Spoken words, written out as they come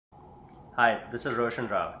Hi, this is Roshan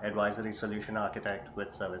Rao, Advisory Solution Architect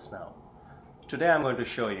with ServiceNow. Today I'm going to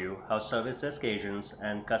show you how service desk agents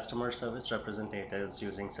and customer service representatives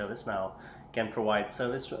using ServiceNow can provide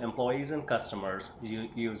service to employees and customers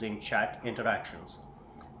using chat interactions.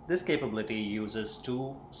 This capability uses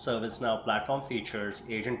two ServiceNow platform features,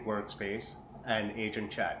 Agent Workspace and Agent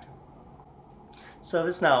Chat.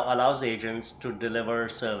 ServiceNow allows agents to deliver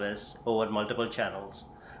service over multiple channels.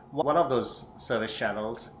 One of those service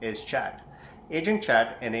channels is chat. Agent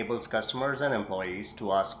Chat enables customers and employees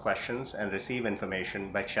to ask questions and receive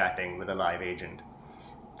information by chatting with a live agent.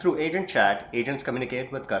 Through Agent Chat, agents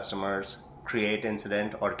communicate with customers, create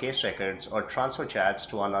incident or case records, or transfer chats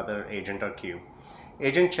to another agent or queue.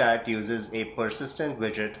 Agent Chat uses a persistent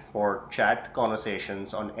widget for chat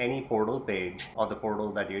conversations on any portal page of the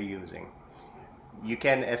portal that you're using. You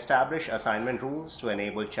can establish assignment rules to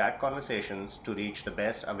enable chat conversations to reach the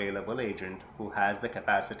best available agent who has the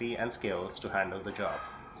capacity and skills to handle the job.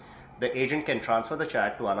 The agent can transfer the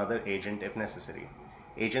chat to another agent if necessary.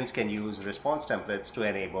 Agents can use response templates to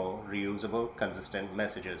enable reusable, consistent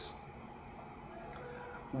messages.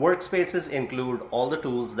 Workspaces include all the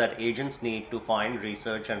tools that agents need to find,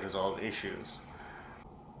 research, and resolve issues.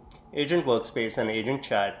 Agent Workspace and Agent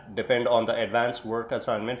Chat depend on the advanced work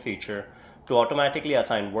assignment feature to automatically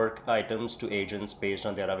assign work items to agents based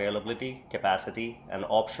on their availability, capacity, and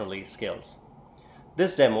optionally skills.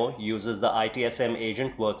 This demo uses the ITSM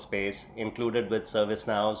Agent Workspace included with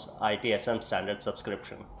ServiceNow's ITSM standard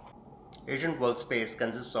subscription. Agent Workspace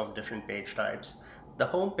consists of different page types. The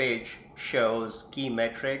home page shows key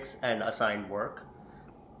metrics and assigned work.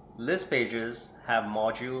 List pages have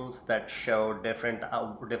modules that show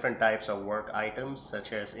different types of work items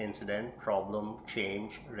such as incident, problem,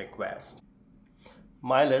 change, request.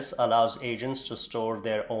 My List allows agents to store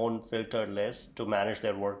their own filtered lists to manage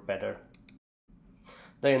their work better.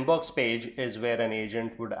 The inbox page is where an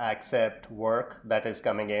agent would accept work that is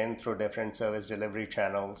coming in through different service delivery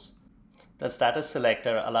channels. The status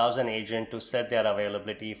selector allows an agent to set their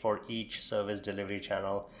availability for each service delivery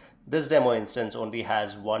channel. This demo instance only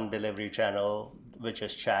has one delivery channel, which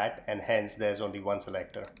is chat, and hence there's only one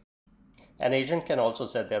selector. An agent can also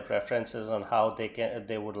set their preferences on how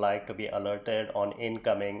they would like to be alerted on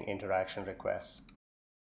incoming interaction requests.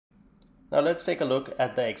 Now let's take a look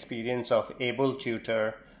at the experience of Able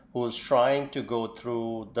Tutor, who's trying to go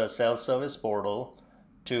through the self-service portal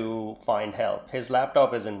to find help. His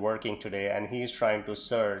laptop isn't working today and he's trying to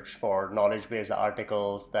search for knowledge base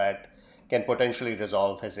articles that can potentially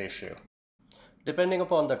resolve his issue. Depending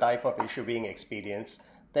upon the type of issue being experienced,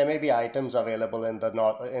 there may be items available in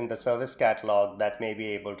the service catalog that may be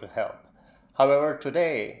able to help. However,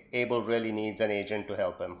 today, Able really needs an agent to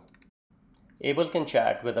help him. Able can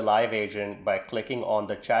chat with a live agent by clicking on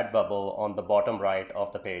the chat bubble on the bottom right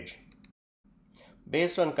of the page.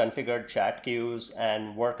 Based on configured chat queues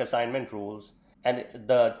and work assignment rules, and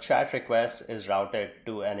the chat request is routed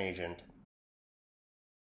to an agent.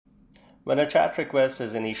 When a chat request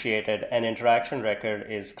is initiated, an interaction record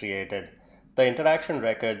is created. The interaction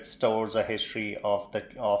record stores a history of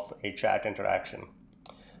a chat interaction.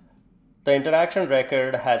 The interaction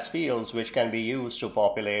record has fields which can be used to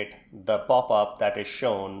populate the pop-up that is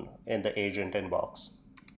shown in the agent inbox.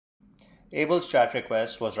 Able's chat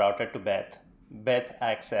request was routed to Beth. Beth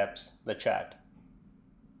accepts the chat.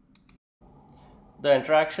 The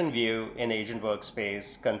interaction view in Agent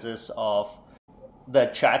Workspace consists of the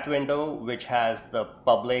chat window, which has the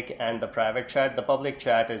public and the private chat. The public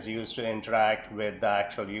chat is used to interact with the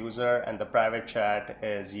actual user, and the private chat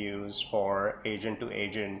is used for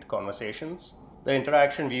agent-to-agent conversations. The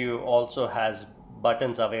interaction view also has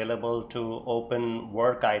buttons available to open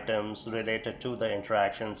work items related to the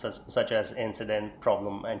interactions, such as incident,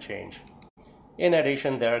 problem, and change. In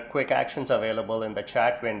addition, there are quick actions available in the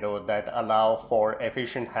chat window that allow for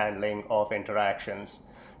efficient handling of interactions,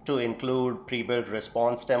 to include pre-built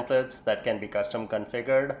response templates that can be custom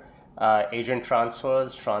configured, agent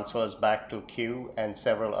transfers back to queue, and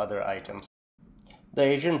several other items. The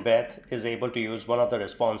agent Beth is able to use one of the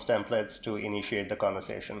response templates to initiate the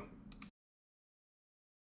conversation.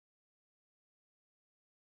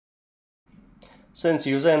 Since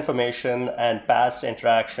user information and past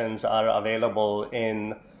interactions are available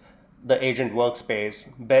in the agent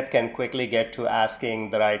workspace, Beth can quickly get to asking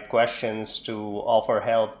the right questions to offer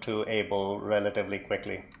help to Able relatively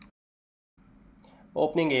quickly.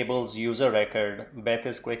 Opening Able's user record, Beth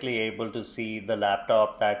is quickly able to see the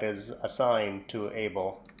laptop that is assigned to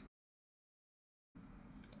Able.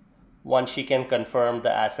 Once she can confirm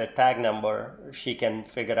the asset tag number, she can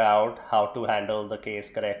figure out how to handle the case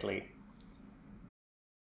correctly.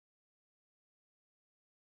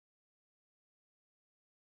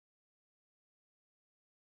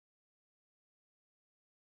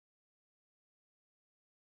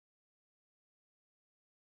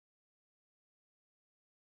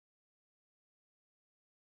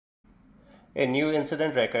 A new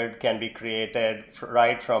incident record can be created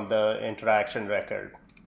right from the interaction record.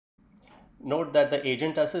 Note that the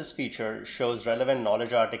Agent Assist feature shows relevant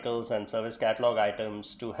knowledge articles and service catalog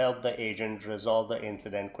items to help the agent resolve the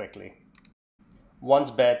incident quickly.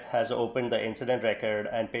 Once Beth has opened the incident record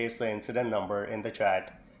and pastes the incident number in the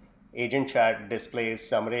chat, Agent Chat displays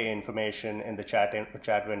summary information in the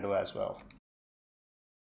chat window as well.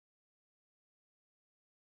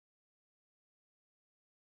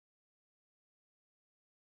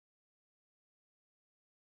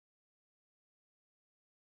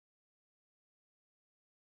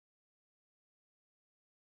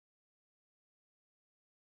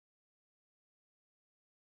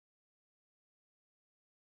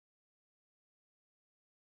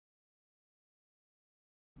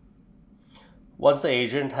 Once the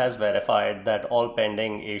agent has verified that all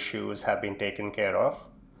pending issues have been taken care of,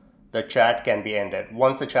 the chat can be ended.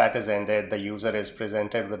 Once the chat is ended, the user is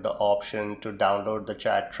presented with the option to download the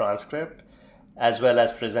chat transcript, as well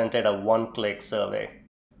as presented a one-click survey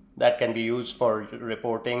that can be used for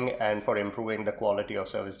reporting and for improving the quality of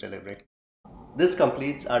service delivery. This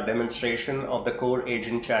completes our demonstration of the core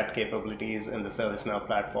agent chat capabilities in the ServiceNow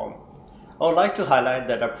platform. I would like to highlight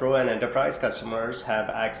that our Pro and Enterprise customers have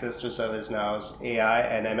access to ServiceNow's AI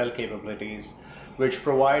and ML capabilities, which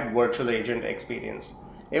provide virtual agent experience.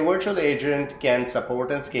 A virtual agent can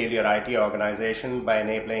support and scale your IT organization by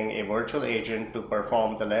enabling a virtual agent to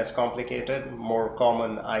perform the less complicated, more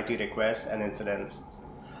common IT requests and incidents.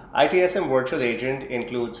 ITSM Virtual Agent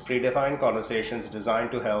includes predefined conversations designed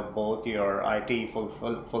to help both your IT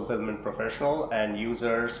fulfillment professional and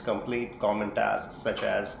users complete common tasks such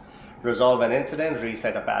as resolve an incident,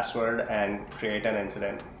 reset a password, and create an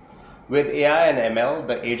incident. With AI and ML,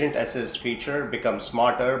 the Agent Assist feature becomes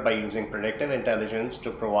smarter by using predictive intelligence to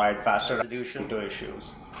provide faster resolution to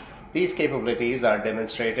issues. These capabilities are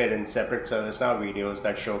demonstrated in separate ServiceNow videos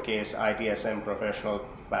that showcase ITSM Professional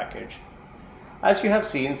Package. As you have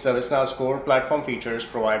seen, ServiceNow's core platform features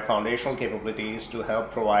provide foundational capabilities to help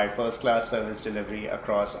provide first-class service delivery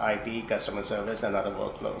across IT, customer service, and other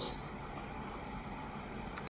workflows.